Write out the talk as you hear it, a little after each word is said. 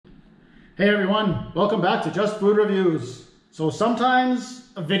Hey everyone, welcome back to Just Food Reviews. So sometimes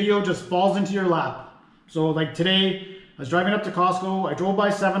a video just falls into your lap. So like today, I was driving up to Costco, I drove by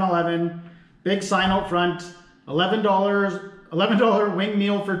 7-Eleven, big sign out front, $11 wing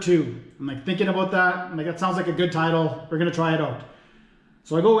meal for two. I'm like thinking about that, I'm like that sounds like a good title, we're gonna try it out.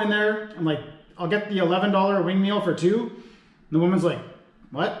 So I go in there, I'm like, I'll get the $11 wing meal for two. And the woman's like,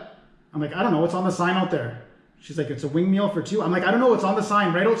 what? I'm like, I don't know, what's on the sign out there? She's like, it's a wing meal for two. I'm like, I don't know what's on the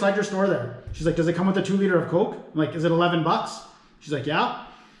sign right outside your store there. She's like, does it come with a 2 liter of Coke? I'm like, is it 11 bucks? She's like, yeah. I'm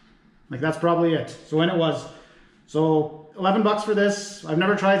like, that's probably it. So when it was. So 11 bucks for this. I've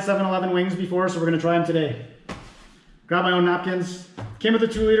never tried 7-Eleven wings before, so we're gonna try them today. Grab my own napkins. Came with a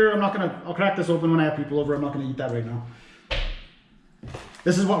 2 liter. I'll crack this open when I have people over. I'm not gonna eat that right now.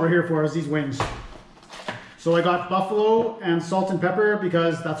 This is what we're here for, is these wings. So I got buffalo and salt and pepper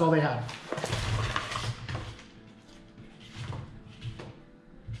because that's all they had.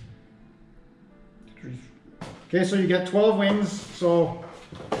 Okay, so you get 12 wings, so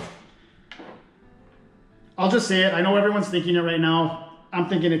I'll just say it. I know everyone's thinking it right now. I'm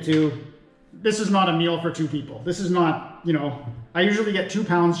thinking it too. This is not a meal for two people. This is not, you know, I usually get 2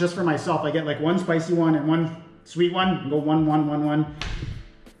 pounds just for myself. I get like one spicy one and one sweet one, and go one.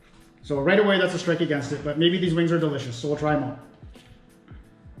 So right away, that's a strike against it, but maybe these wings are delicious, so we'll try them out.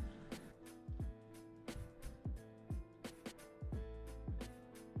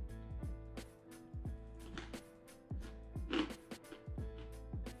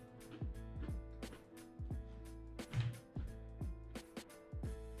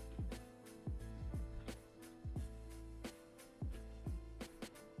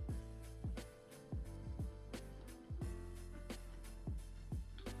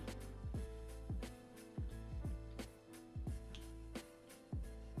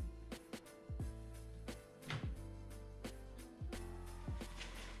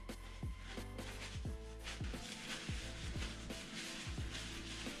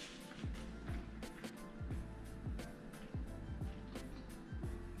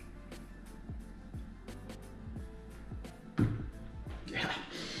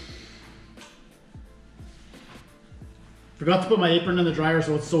 Forgot to put my apron in the dryer,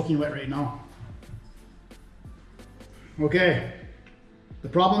 so it's soaking wet right now. Okay, the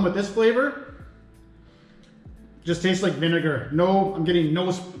problem with this flavor, just tastes like vinegar. No, I'm getting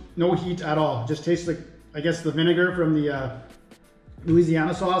no heat at all. Just tastes like, I guess, the vinegar from the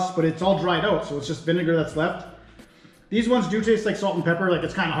Louisiana sauce, but it's all dried out, so it's just vinegar that's left. These ones do taste like salt and pepper. Like,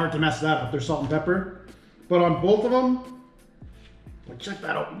 it's kind of hard to mess that up. They're salt and pepper. But on both of them, well, check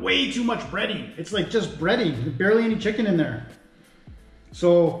that out, way too much breading. It's like just breading, there's barely any chicken in there.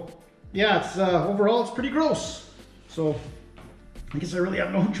 So yeah, it's overall it's pretty gross. So I guess I really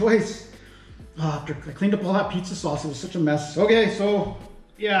have no choice. After I cleaned up all that pizza sauce, it was such a mess. Okay, so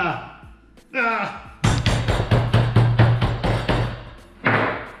yeah.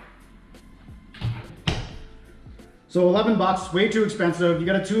 So 11 bucks, way too expensive. You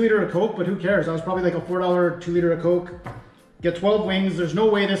got a 2 liter of Coke, but who cares? That was probably like a $4 2 liter of Coke. Get 12 wings. There's no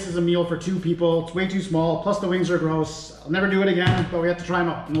way this is a meal for two people. It's way too small. Plus the wings are gross. I'll never do it again, but we have to try them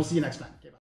out, and we'll see you next time.